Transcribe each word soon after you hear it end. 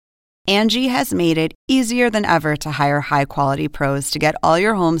Angie has made it easier than ever to hire high-quality pros to get all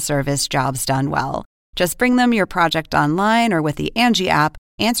your home service jobs done well. Just bring them your project online or with the Angie app,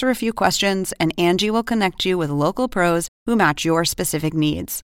 answer a few questions, and Angie will connect you with local pros who match your specific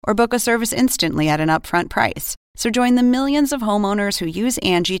needs. Or book a service instantly at an upfront price. So join the millions of homeowners who use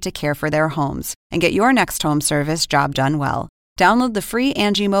Angie to care for their homes and get your next home service job done well. Download the free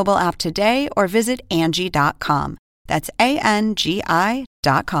Angie mobile app today or visit Angie.com. That's ANGI.com.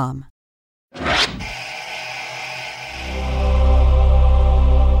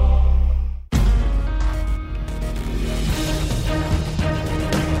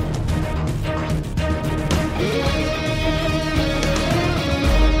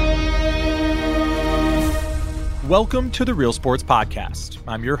 Welcome to the Real Sports Podcast.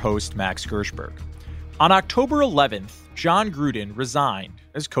 I'm your host, Max Gershberg. On October 11th, John Gruden resigned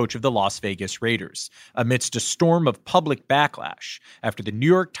as coach of the Las Vegas Raiders amidst a storm of public backlash after the New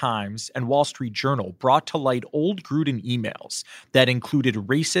York Times and Wall Street Journal brought to light old Gruden emails that included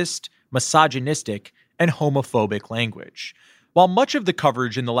racist, misogynistic, and homophobic language. While much of the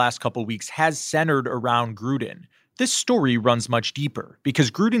coverage in the last couple weeks has centered around Gruden, this story runs much deeper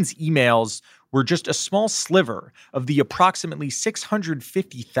because Gruden's emails were just a small sliver of the approximately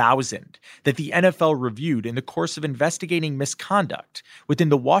 650,000 that the NFL reviewed in the course of investigating misconduct within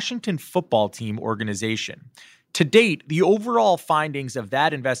the Washington football team organization. To date, the overall findings of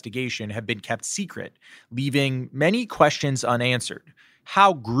that investigation have been kept secret, leaving many questions unanswered.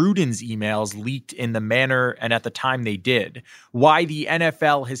 How Gruden's emails leaked in the manner and at the time they did, why the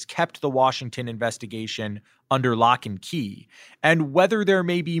NFL has kept the Washington investigation under lock and key, and whether there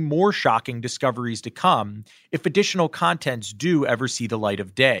may be more shocking discoveries to come if additional contents do ever see the light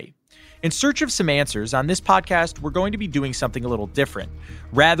of day. In search of some answers, on this podcast, we're going to be doing something a little different.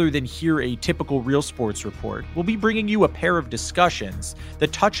 Rather than hear a typical Real Sports report, we'll be bringing you a pair of discussions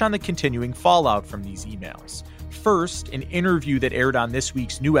that touch on the continuing fallout from these emails. First, an interview that aired on this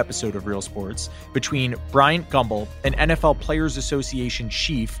week's new episode of Real Sports between Bryant Gumbel and NFL Players Association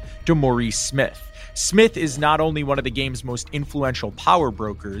chief DeMaurice Smith. Smith is not only one of the game's most influential power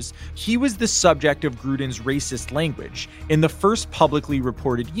brokers, he was the subject of Gruden's racist language in the first publicly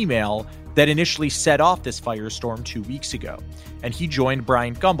reported email that initially set off this firestorm 2 weeks ago. And he joined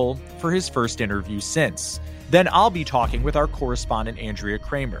Bryant Gumbel for his first interview since. Then I'll be talking with our correspondent, Andrea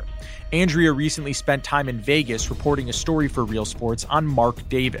Kremer. Andrea recently spent time in Vegas reporting a story for Real Sports on Mark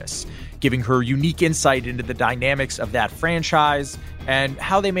Davis, giving her unique insight into the dynamics of that franchise and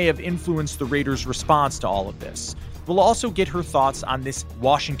how they may have influenced the Raiders' response to all of this. We'll also get her thoughts on this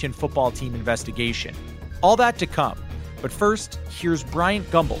Washington football team investigation. All that to come. But first, here's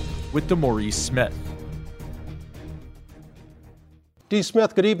Bryant Gumbel with DeMaurice Smith. D.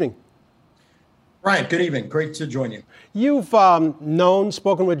 Smith, good evening. Bryant, good evening. Great to join you. You've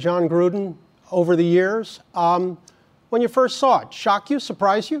spoken with John Gruden over the years. When you first saw it, shock you,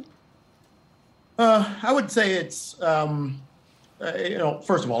 surprise you? I would say it's,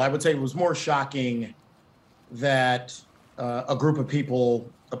 first of all, I would say it was more shocking that a group of people,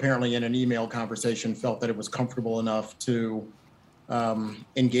 apparently in an email conversation, felt that it was comfortable enough to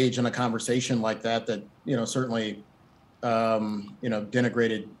engage in a conversation like that, certainly,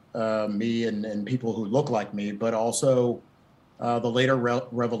 denigrated me and people who look like me, but also the later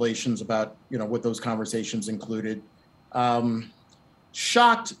revelations about, what those conversations included.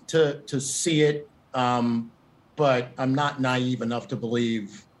 Shocked to see it, but I'm not naive enough to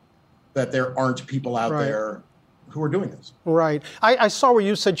believe that there aren't people out there who are doing this. Right. I saw where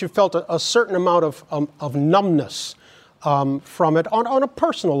you said you felt a certain amount of numbness from it on a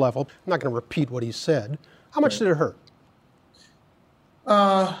personal level. I'm not going to repeat what he said. How much did it hurt?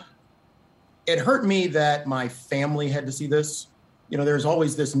 It hurt me that my family had to see this. There's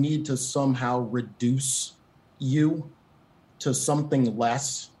always this need to somehow reduce you to something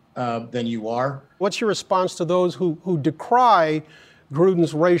less than you are. What's your response to those who decry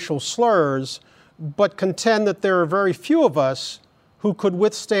Gruden's racial slurs, but contend that there are very few of us who could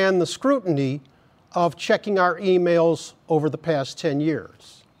withstand the scrutiny of checking our emails over the past 10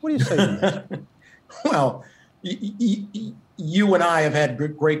 years? What do you say to that? Well, you and I have had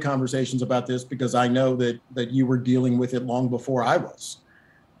great conversations about this because I know that you were dealing with it long before I was.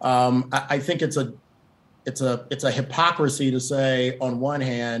 I think it's a hypocrisy to say on one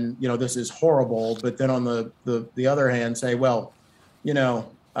hand, this is horrible, but then on the other hand say, well,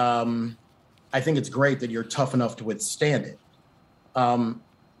 I think it's great that you're tough enough to withstand it.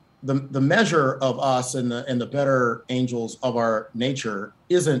 The measure of us and the better angels of our nature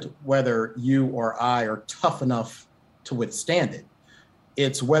isn't whether you or I are tough enough to withstand it.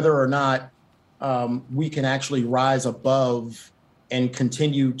 It's whether or not we can actually rise above and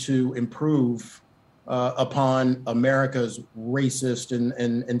continue to improve upon America's racist and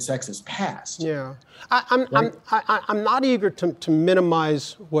sexist past. Yeah, I'm not eager to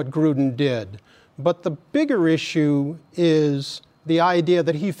minimize what Gruden did, but the bigger issue is the idea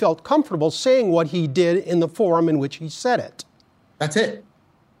that he felt comfortable saying what he did in the forum in which he said it. That's it.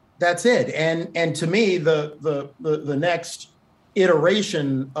 That's it. And to me, the next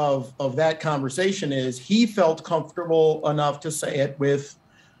iteration of that conversation is he felt comfortable enough to say it with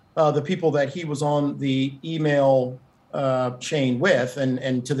the people that he was on the email chain with.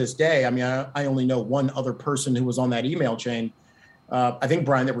 And to this day, I mean, I only know one other person who was on that email chain. I think,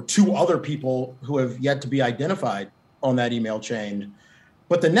 Brian, there were two other people who have yet to be identified on that email chain.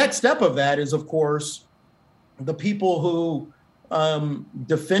 But the next step of that is, of course, the people who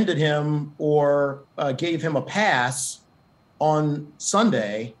defended him or gave him a pass on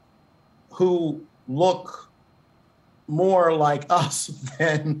Sunday, who look more like us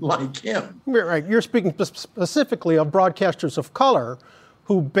than like him. Right. You're speaking specifically of broadcasters of color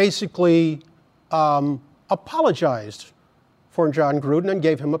who basically apologized for John Gruden and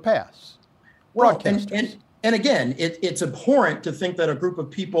gave him a pass. Well, and again, it's abhorrent to think that a group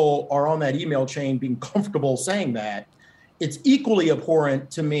of people are on that email chain being comfortable saying that. It's equally abhorrent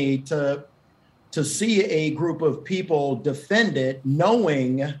to me to see a group of people defend it,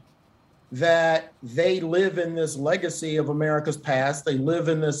 knowing that they live in this legacy of America's past. They live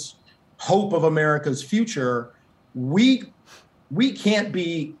in this hope of America's future. We can't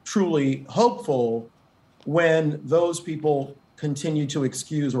be truly hopeful when those people continue to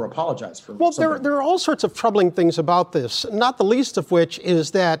excuse or apologize for something. There are all sorts of troubling things about this, not the least of which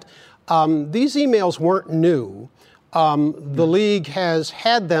is that these emails weren't new. The league has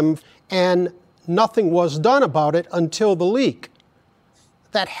had them, and nothing was done about it until the leak.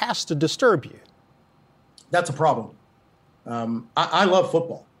 That has to disturb you. That's a problem. I love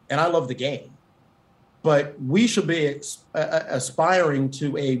football, and I love the game. But we should be aspiring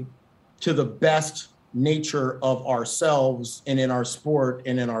to the best nature of ourselves and in our sport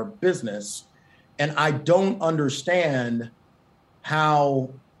and in our business. And I don't understand how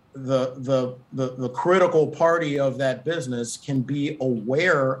the critical party of that business can be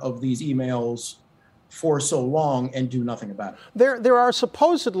aware of these emails for so long and do nothing about it. There are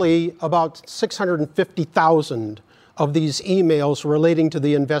supposedly about 650,000 of these emails relating to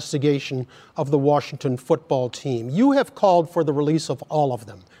the investigation of the Washington football team. You have called for the release of all of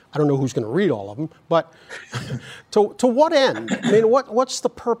them. I don't know who's going to read all of them, but to what end? I mean, what's the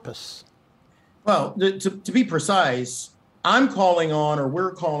purpose? Well, to be precise, we're calling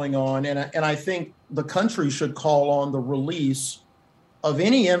on, and I think the country should call on the release of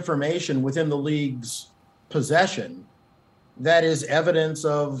any information within the league's possession that is evidence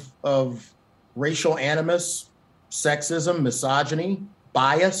of racial animus, sexism, misogyny,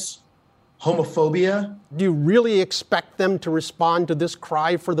 bias, homophobia. Do you really expect them to respond to this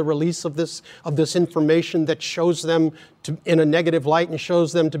cry for the release of this information that shows them in a negative light and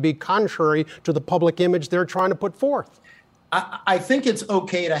shows them to be contrary to the public image they're trying to put forth? I think it's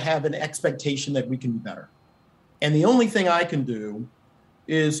okay to have an expectation that we can do better. And the only thing I can do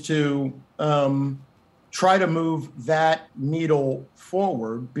is to try to move that needle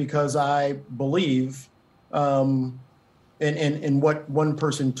forward, because I believe in what one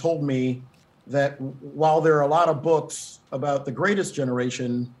person told me, that while there are a lot of books about the greatest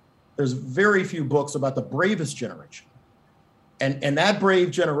generation, there's very few books about the bravest generation. And that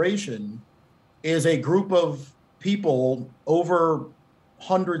brave generation is a group of people over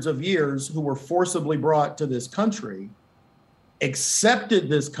hundreds of years who were forcibly brought to this country, accepted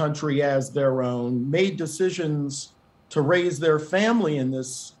this country as their own, made decisions to raise their family in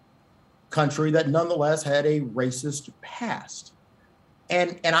this country that nonetheless had a racist past.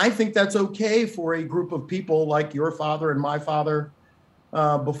 And I think that's okay for a group of people like your father and my father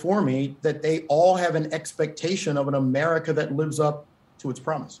before me, that they all have an expectation of an America that lives up to its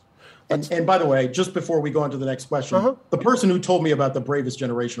promise. And by the way, just before we go on to the next question, the person who told me about the bravest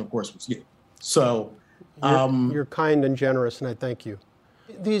generation, of course, was you. So you're kind and generous, and I thank you.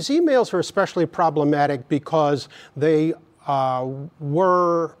 These emails are especially problematic because they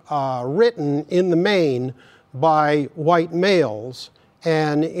were written in the main by white males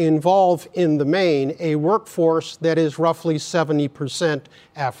and involve in the main a workforce that is roughly 70%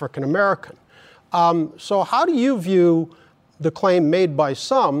 African American. So how do you view the claim made by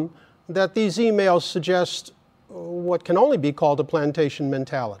some that these emails suggest what can only be called a plantation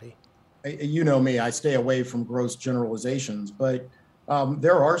mentality? You know me, I stay away from gross generalizations, but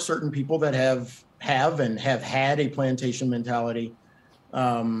there are certain people that have and have had a plantation mentality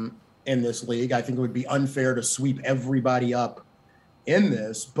in this league. I think it would be unfair to sweep everybody up in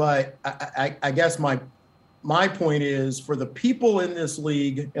this. But I guess my point is, for the people in this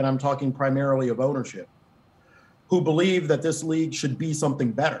league, and I'm talking primarily of ownership, who believe that this league should be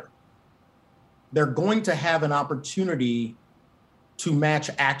something better, they're going to have an opportunity to match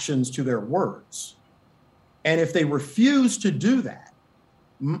actions to their words. And if they refuse to do that,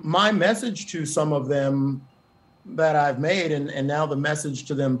 my message to some of them that I've made, and now the message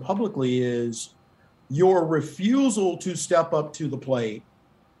to them publicly, is your refusal to step up to the plate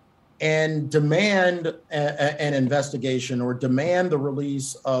and demand an investigation or demand the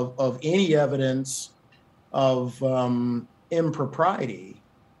release of any evidence of impropriety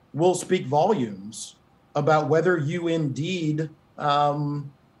will speak volumes about whether you indeed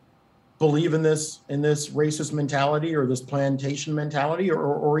believe in this racist mentality or this plantation mentality,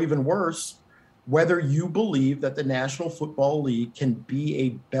 or even worse, whether you believe that the National Football League can be a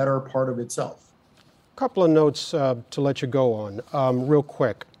better part of itself. A couple of notes to let you go on real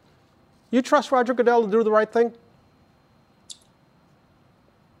quick. You trust Roger Goodell to do the right thing?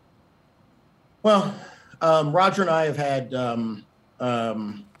 Well, Roger and I have had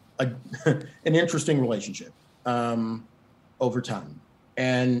an interesting relationship over time.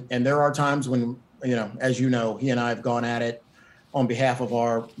 And there are times when, as you know, he and I have gone at it on behalf of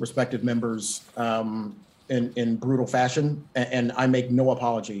our respective members in brutal fashion. And I make no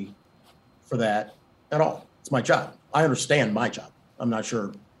apology for that at all. It's my job. I understand my job. I'm not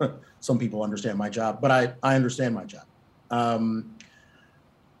sure some people understand my job, but I understand my job.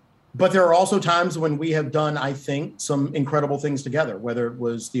 But there are also times when we have done, I think, some incredible things together, whether it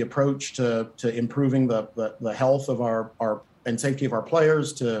was the approach to improving the health of our and safety of our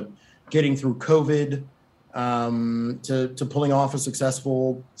players, to getting through COVID, to pulling off a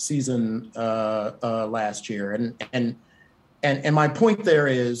successful season last year. And my point there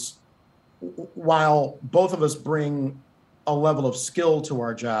is, while both of us bring a level of skill to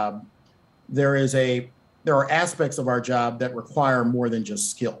our job, there are aspects of our job that require more than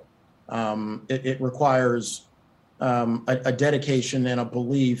just skill. It requires a dedication and a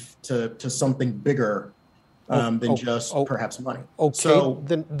belief to something bigger than just perhaps money. Okay, so,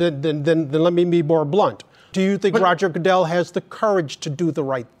 then let me be more blunt. Do you think Roger Goodell has the courage to do the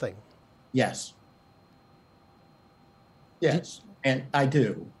right thing? Yes. Yes, and I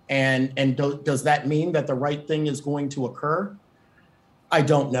do. And does that mean that the right thing is going to occur? I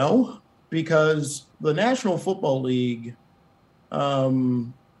don't know, because the National Football League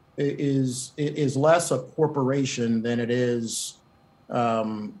is less a corporation than it is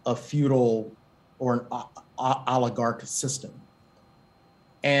a feudal or an oligarch system.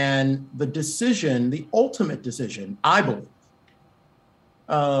 And the ultimate decision, I believe,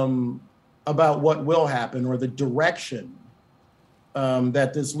 about what will happen, or the direction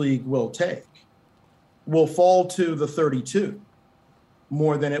that this league will take, will fall to the 32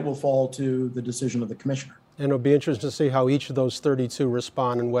 more than it will fall to the decision of the commissioner. And it'll be interesting to see how each of those 32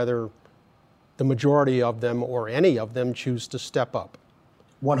 respond, and whether the majority of them or any of them choose to step up.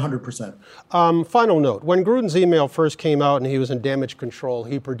 100%. Final note, when Gruden's email first came out and he was in damage control,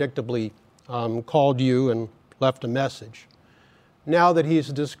 he predictably called you and left a message. Now that he's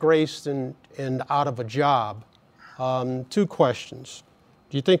disgraced and out of a job, two questions.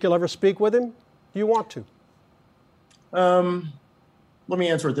 Do you think you'll ever speak with him? Do you want to? Let me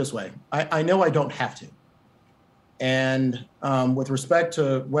answer it this way. I know I don't have to. And with respect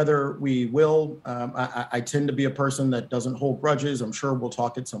to whether we will, I tend to be a person that doesn't hold grudges. I'm sure we'll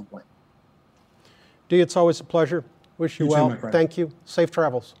talk at some point. Dee, it's always a pleasure. Wish you well. Too, my friend. Thank you. Safe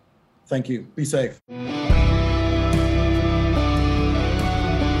travels. Thank you. Be safe.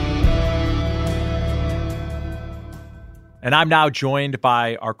 And I'm now joined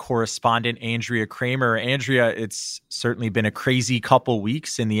by our correspondent, Andrea Kremer. Andrea, it's certainly been a crazy couple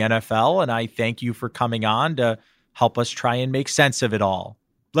weeks in the NFL, and I thank you for coming on to help us try and make sense of it all.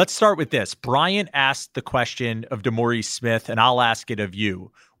 Let's start with this. Brian asked the question of DeMaurice Smith, and I'll ask it of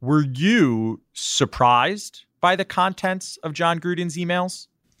you. Were you surprised by the contents of John Gruden's emails?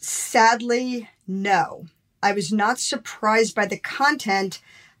 Sadly, no. I was not surprised by the content.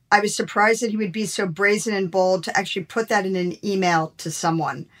 I was surprised that he would be so brazen and bold to actually put that in an email to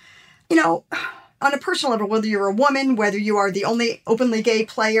someone. You know, on a personal level, whether you're a woman, whether you are the only openly gay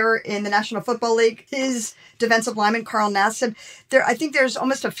player in the National Football League, his defensive lineman, Carl Nassib, I think there's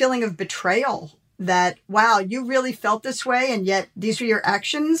almost a feeling of betrayal that, wow, you really felt this way, and yet these were your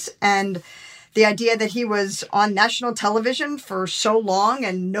actions. And the idea that he was on national television for so long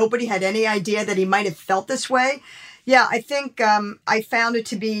and nobody had any idea that he might have felt this way. Yeah, I think I found it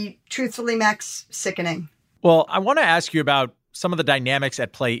to be, truthfully, Max, sickening. Well, I want to ask you about some of the dynamics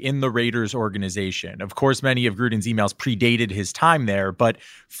at play in the Raiders organization. Of course, many of Gruden's emails predated his time there, but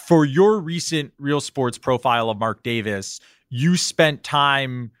for your recent Real Sports profile of Mark Davis, you spent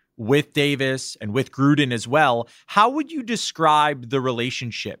time with Davis and with Gruden as well. How would you describe the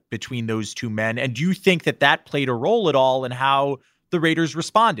relationship between those two men? And do you think that that played a role at all in how the Raiders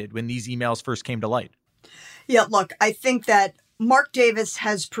responded when these emails first came to light? Yeah, look, I think that Mark Davis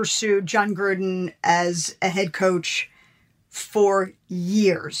has pursued John Gruden as a head coach for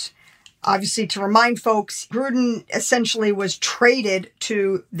years. Obviously, to remind folks, Gruden essentially was traded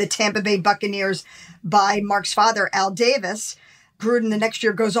to the Tampa Bay Buccaneers by Mark's father, Al Davis. Gruden the next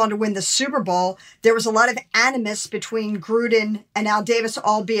year goes on to win the Super Bowl. There was a lot of animus between Gruden and Al Davis,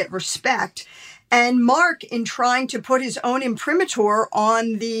 albeit respect. And Mark, in trying to put his own imprimatur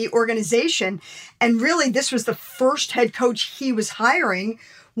on the organization, and really this was the first head coach he was hiring,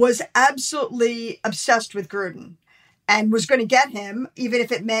 was absolutely obsessed with Gruden and was going to get him, even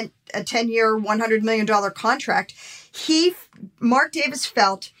if it meant a 10-year, $100 million contract. Mark Davis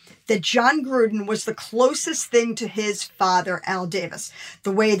felt that John Gruden was the closest thing to his father, Al Davis.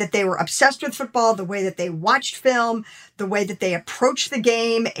 The way that they were obsessed with football, the way that they watched film, the way that they approached the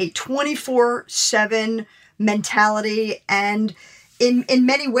game, a 24/7 mentality. And in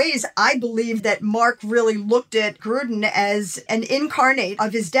many ways, I believe that Mark really looked at Gruden as an incarnate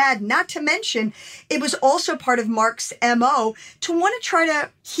of his dad. Not to mention, it was also part of Mark's MO to want to try to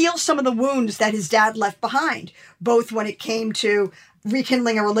heal some of the wounds that his dad left behind, both when it came to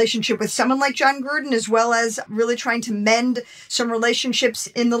rekindling a relationship with someone like John Gruden, as well as really trying to mend some relationships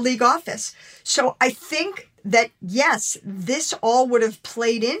in the league office. So I think that, yes, this all would have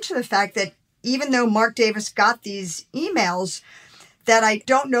played into the fact that even though Mark Davis got these emails, that I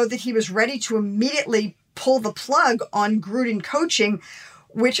don't know that he was ready to immediately pull the plug on Gruden coaching,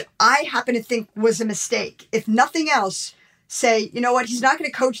 which I happen to think was a mistake. If nothing else, say, you know what, he's not going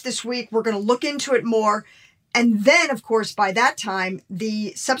to coach this week. We're going to look into it more. And then, of course, by that time,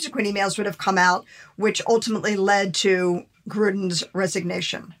 the subsequent emails would have come out, which ultimately led to Gruden's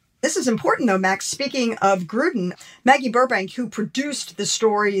resignation. This is important, though, Max. Speaking of Gruden, Maggie Burbank, who produced the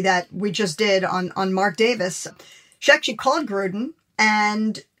story that we just did on Mark Davis, she actually called Gruden,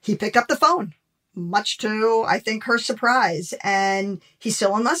 and he picked up the phone, much to, I think, her surprise. And he's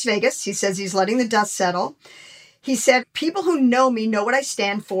still in Las Vegas. He says he's letting the dust settle. He said, people who know me know what I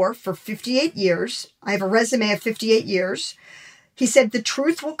stand for 58 years. I have a resume of 58 years. He said, the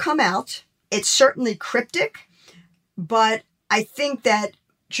truth will come out. It's certainly cryptic, but I think that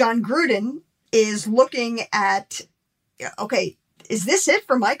John Gruden is looking at, okay, is this it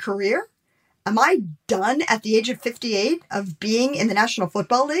for my career? Am I done at the age of 58 of being in the National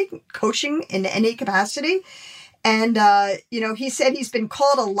Football League, coaching in any capacity? And, he said he's been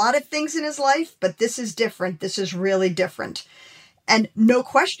called a lot of things in his life, but this is different. This is really different. And no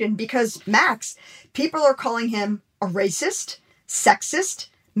question, because Max, people are calling him a racist, sexist,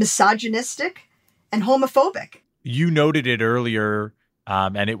 misogynistic, and homophobic. You noted it earlier,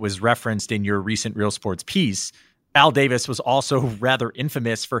 and it was referenced in your recent Real Sports piece. Al Davis was also rather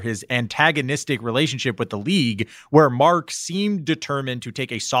infamous for his antagonistic relationship with the league, where Mark seemed determined to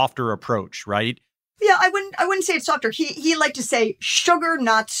take a softer approach, right? Yeah, I wouldn't say it's softer. He liked to say sugar,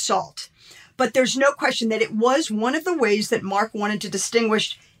 not salt. But there's no question that it was one of the ways that Mark wanted to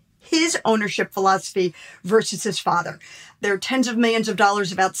distinguish his ownership philosophy versus his father. There are tens of millions of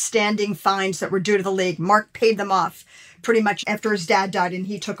dollars of outstanding fines that were due to the league. Mark paid them off pretty much after his dad died and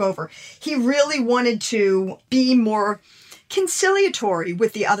he took over. He really wanted to be more conciliatory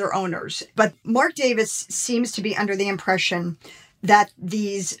with the other owners. But Mark Davis seems to be under the impression that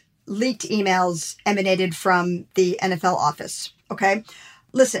these leaked emails emanated from the NFL office. Okay?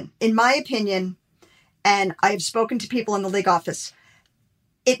 Listen, in my opinion, and I have spoken to people in the league office,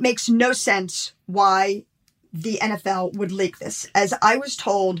 it makes no sense why the NFL would leak this. As I was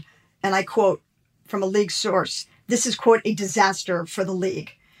told, and I quote from a league source, this is, quote, a disaster for the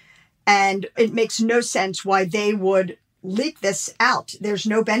league. And it makes no sense why they would leak this out. There's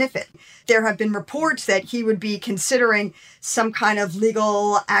no benefit. There have been reports that he would be considering some kind of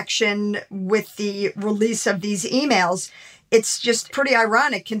legal action with the release of these emails. It's just pretty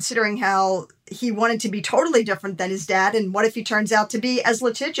ironic considering how he wanted to be totally different than his dad. And what if he turns out to be as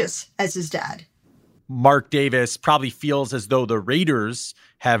litigious as his dad? Mark Davis probably feels as though the Raiders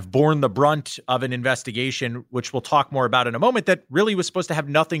have borne the brunt of an investigation, which we'll talk more about in a moment, that really was supposed to have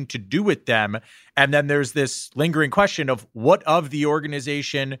nothing to do with them. And then there's this lingering question of what of the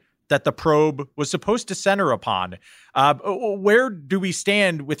organization that the probe was supposed to center upon. Where do we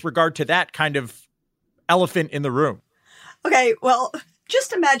stand with regard to that kind of elephant in the room? Okay, well,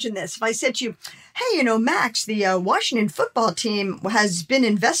 Just imagine this. If I said to you, hey, Max, the Washington football team has been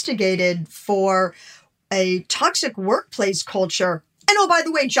investigated for a toxic workplace culture. And oh, by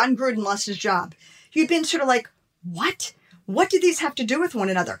the way, John Gruden lost his job. You'd been sort of like, what? What do these have to do with one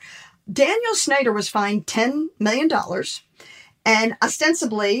another? Daniel Snyder was fined $10 million and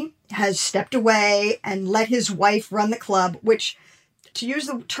ostensibly has stepped away and let his wife run the club, which, to use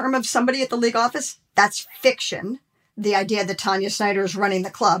the term of somebody at the league office, that's fiction, the idea that Tanya Snyder is running the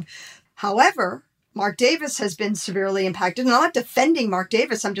club. However, Mark Davis has been severely impacted. And I'm not defending Mark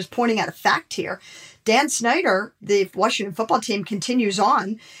Davis. I'm just pointing out a fact here. Dan Snyder, the Washington football team, continues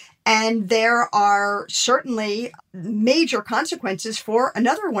on. And there are certainly major consequences for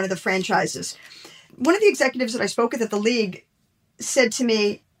another one of the franchises. One of the executives that I spoke with at the league said to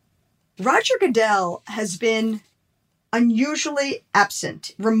me, Roger Goodell has been unusually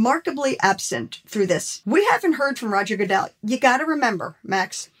absent, remarkably absent through this. We haven't heard from Roger Goodell. You got to remember,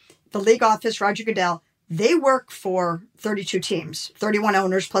 Max, the league office, Roger Goodell, they work for 32 teams, 31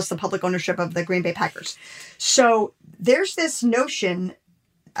 owners, plus the public ownership of the Green Bay Packers. So there's this notion,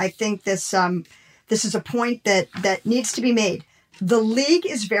 I think this is a point that needs to be made. The league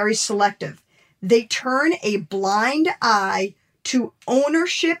is very selective. They turn a blind eye to owner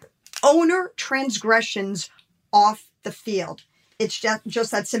transgressions off the field. It's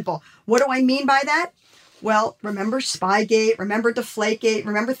just that simple. What do I mean by that? Well, remember Spygate, remember Deflategate,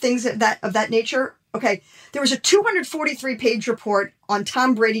 remember things of that nature? Okay, there was a 243-page report on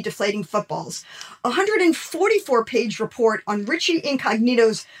Tom Brady deflating footballs, a 144-page report on Richie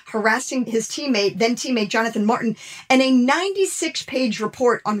Incognito's harassing his then teammate Jonathan Martin, and a 96-page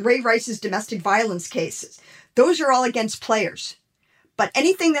report on Ray Rice's domestic violence cases. Those are all against players. But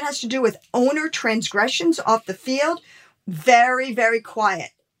anything that has to do with owner transgressions off the field, very, very quiet.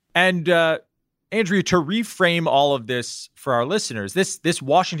 And Andrea, to reframe all of this for our listeners, this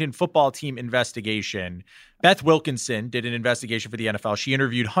Washington football team investigation, Beth Wilkinson did an investigation for the NFL. She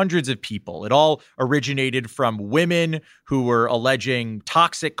interviewed hundreds of people. It all originated from women who were alleging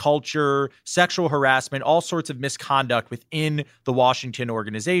toxic culture, sexual harassment, all sorts of misconduct within the Washington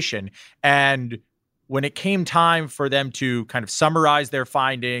organization. And when it came time for them to kind of summarize their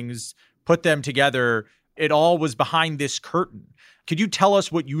findings, put them together, it all was behind this curtain. Could you tell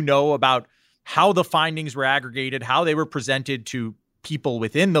us what you know about how the findings were aggregated, how they were presented to people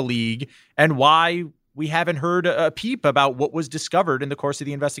within the league, and why we haven't heard a peep about what was discovered in the course of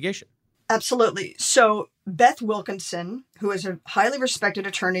the investigation? Absolutely. So Beth Wilkinson, who is a highly respected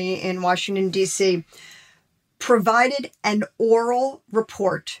attorney in Washington, D.C., provided an oral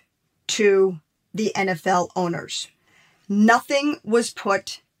report to the NFL owners. Nothing was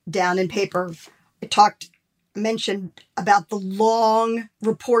put down in paper. It mentioned about the long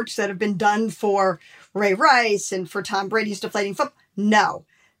reports that have been done for Ray Rice and for Tom Brady's deflating football. No,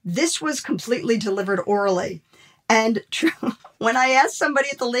 this was completely delivered orally. And when I asked somebody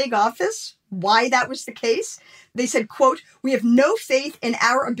at the league office why that was the case, they said, quote, "We have no faith in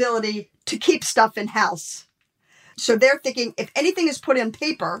our ability to keep stuff in-house." So they're thinking if anything is put on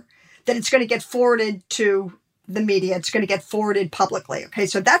paper, then it's going to get forwarded to the media. It's going to get forwarded publicly. Okay,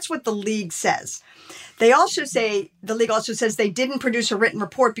 so that's what the league says. The league also says they didn't produce a written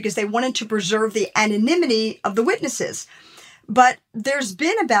report because they wanted to preserve the anonymity of the witnesses. But there's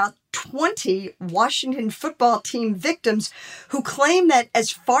been about 20 Washington football team victims who claim that as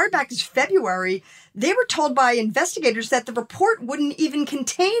far back as February, they were told by investigators that the report wouldn't even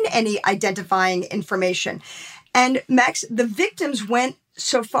contain any identifying information. And Max, the victims went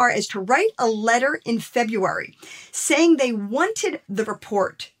so far as to write a letter in February saying they wanted the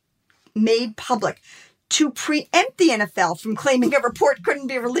report made public to preempt the NFL from claiming a report couldn't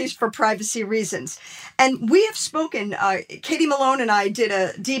be released for privacy reasons. And we have spoken, Katie Malone and I did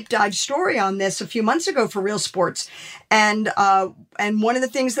a deep dive story on this a few months ago for Real Sports. And one of the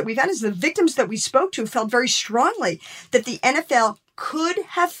things that we found is the victims that we spoke to felt very strongly that the NFL could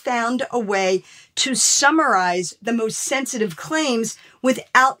have found a way to summarize the most sensitive claims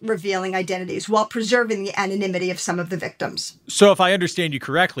without revealing identities while preserving the anonymity of some of the victims. So if I understand you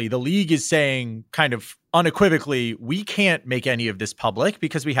correctly, the league is saying kind of unequivocally, we can't make any of this public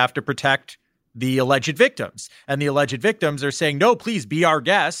because we have to protect the alleged victims. And the alleged victims are saying, no, please be our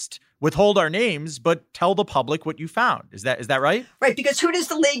guest, withhold our names, but tell the public what you found. Is that right? Right, because who does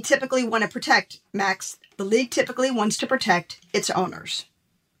the league typically want to protect, Max? The league typically wants to protect its owners.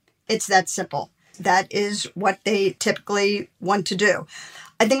 It's that simple. That is what they typically want to do.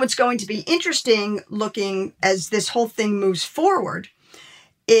 I think what's going to be interesting looking as this whole thing moves forward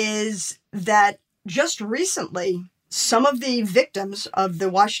is that just recently, some of the victims of the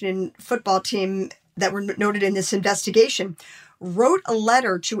Washington football team that were noted in this investigation wrote a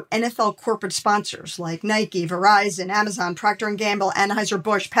letter to NFL corporate sponsors like Nike, Verizon, Amazon, Procter & Gamble,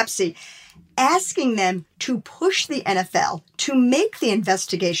 Anheuser-Busch, Pepsi, asking them to push the NFL to make the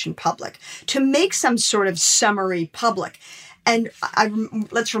investigation public, to make some sort of summary public. And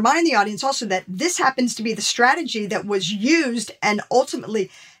let's remind the audience also that this happens to be the strategy that was used and ultimately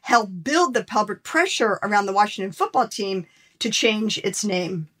helped build the public pressure around the Washington football team to change its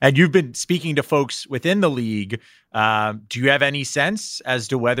name. And you've been speaking to folks within the league. Do you have any sense as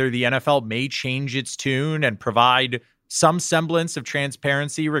to whether the NFL may change its tune and provide some semblance of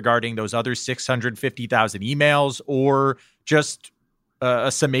transparency regarding those other 650,000 emails, or just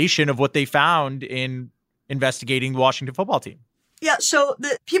a summation of what they found in investigating the Washington football team? Yeah, so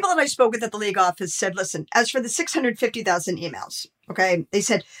the people that I spoke with at the league office said, listen, as for the 650,000 emails, okay, they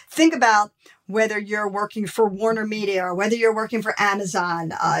said, think about whether you're working for Warner Media or whether you're working for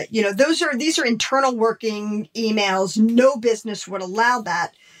Amazon. These are internal working emails. No business would allow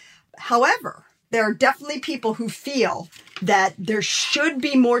that. However, there are definitely people who feel that there should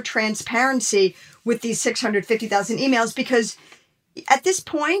be more transparency with these 650,000 emails, because at this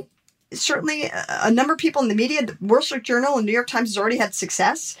point, certainly a number of people in the media, the Wall Street Journal and New York Times has already had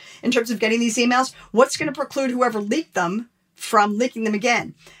success in terms of getting these emails. What's going to preclude whoever leaked them from leaking them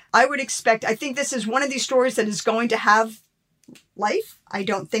again? I think this is one of these stories that is going to have life. I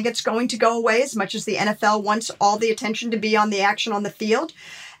don't think it's going to go away as much as the NFL wants all the attention to be on the action on the field.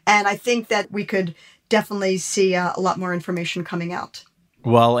 And I think that we could definitely see a lot more information coming out.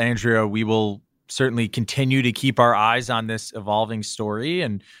 Well, Andrea, we will certainly continue to keep our eyes on this evolving story.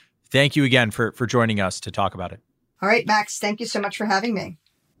 And thank you again for joining us to talk about it. All right, Max, thank you so much for having me.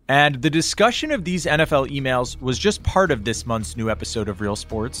 And the discussion of these NFL emails was just part of this month's new episode of Real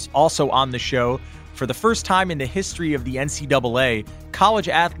Sports. Also on the show, for the first time in the history of the NCAA, college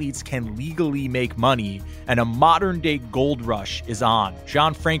athletes can legally make money, and a modern-day gold rush is on.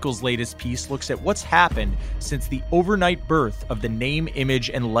 John Frankel's latest piece looks at what's happened since the overnight birth of the name, image,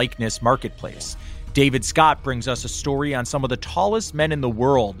 and likeness marketplace. David Scott brings us a story on some of the tallest men in the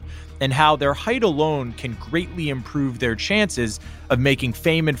world and how their height alone can greatly improve their chances of making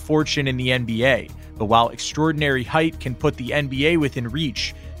fame and fortune in the NBA. But while extraordinary height can put the NBA within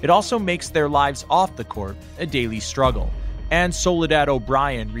reach, it also makes their lives off the court a daily struggle. And Soledad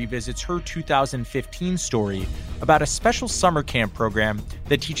O'Brien revisits her 2015 story about a special summer camp program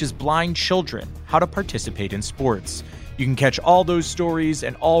that teaches blind children how to participate in sports. You can catch all those stories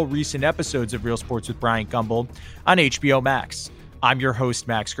and all recent episodes of Real Sports with Bryant Gumbel on HBO Max. I'm your host,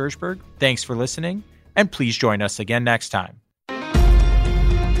 Max Gershberg. Thanks for listening, and please join us again next time.